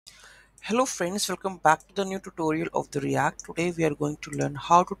Hello friends, welcome back to the new tutorial of the React. Today we are going to learn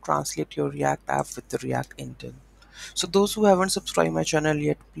how to translate your React app with the React Intl. So those who haven't subscribed my channel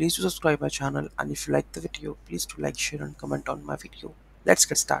yet, please do subscribe my channel, and if you like the video, please do like, share and comment on my video. Let's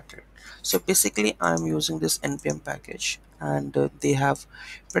get started. So basically I am using this npm package and they have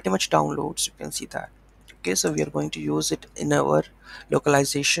pretty much downloads, you can see that. Okay, so we are going to use it in our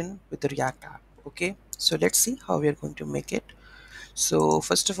localization with the React app. Okay, so let's see how we are going to make it. So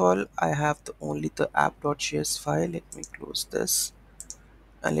first of all, I have only the app.js file. Let me close this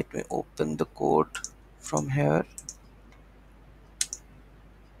and let me open the code from here.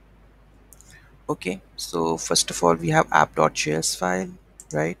 Okay, so first of all, we have app.js file,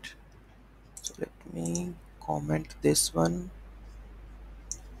 right? So let me comment this one.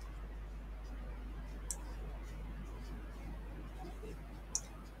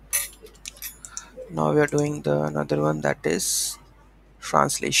 Now we are doing the another one, that is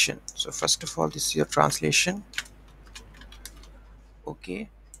translation. So first of all, this is your translation. Okay,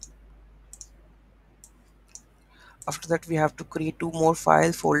 after that we have to create two more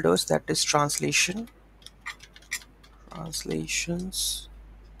file folders, that is translations.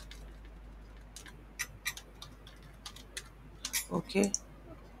 Okay,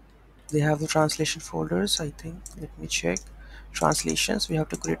 they have the translation folders, I think. Let me check. Translations, we have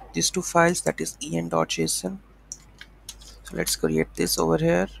to create these two files, that is en.json. So let's create this over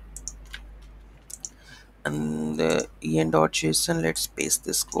here, and en.json, let's paste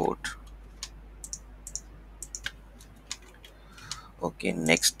this code. Okay,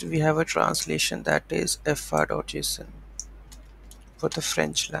 next we have a translation, that is fr.json for the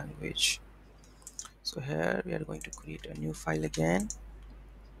French language. So here we are going to create a new file again.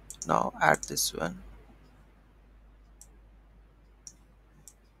 Now add this one.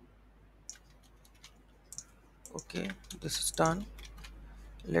 Okay, this is done.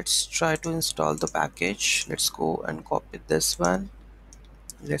 Let's try to install the package. Let's go and copy this one.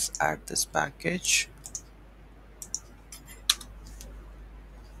 Let's add this package.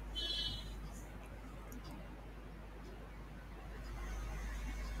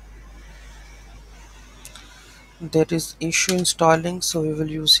 There is issue installing, so we will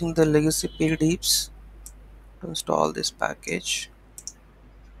using the legacy PDFs to install this package.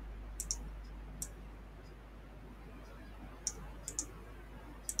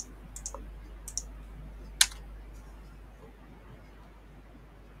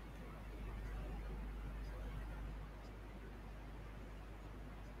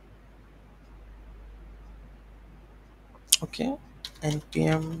 Okay,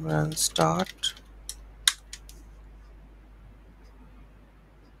 npm run start.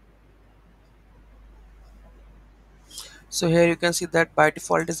 So here you can see that by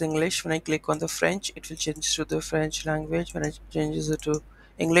default is English. When I click on the French, it will change to the French language. When I changes it to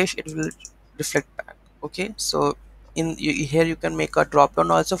English, it will reflect back. Okay, so here you can make a drop down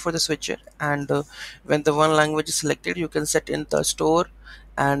also for the switcher, and when the one language is selected, you can set in the store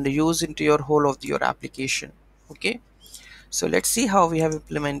and use into your whole of your application. Okay, so let's see how we have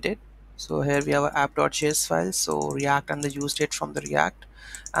implemented. So here we have an app.js file, so React and the use state from the React,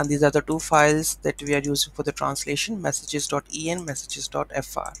 and these are the two files that we are using for the translation, messages.en,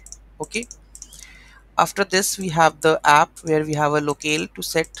 messages.fr. Okay, after this we have the app where we have a locale to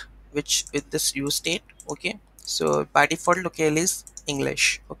set which with this use state. Okay, so by default locale is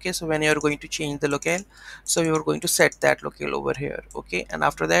English. Okay, so when you are going to change the locale, so you are going to set that locale over here. Okay, and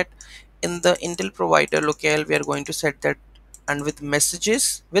after that in the Intel provider locale we are going to set that, and with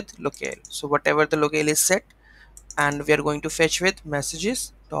messages with locale, so whatever the locale is set, and we are going to fetch with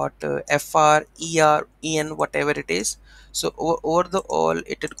messages dot fr en whatever it is. So over the all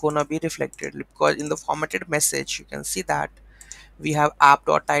it is gonna be reflected, because in the formatted message you can see that we have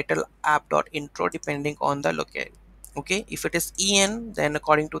app.title, app.intro depending on the locale. Okay, if it is en, then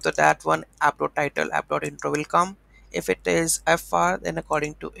according to that one, app.title, app.intro will come. If it is fr, then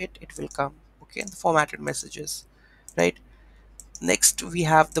according to it will come. Okay, the formatted messages, right? Next we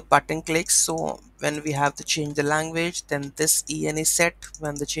have the button clicks. So when we have to change the language, then this en is set.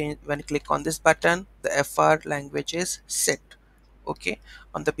 When you click on this button, the fr language is set. Okay,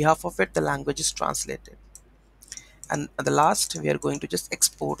 on the behalf of it the language is translated, and at the last we are going to just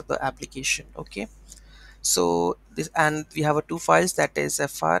export the application. Okay, so this, and we have a two files, that is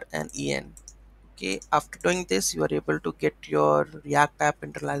fr and en. Okay, after doing this you are able to get your React App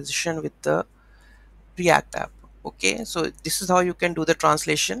Internationalization with the React app. Okay, so this is how you can do the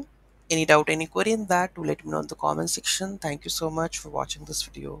translation. Any doubt, any query in that, to let me know in the comment section. Thank you so much for watching this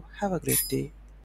video. Have a great day.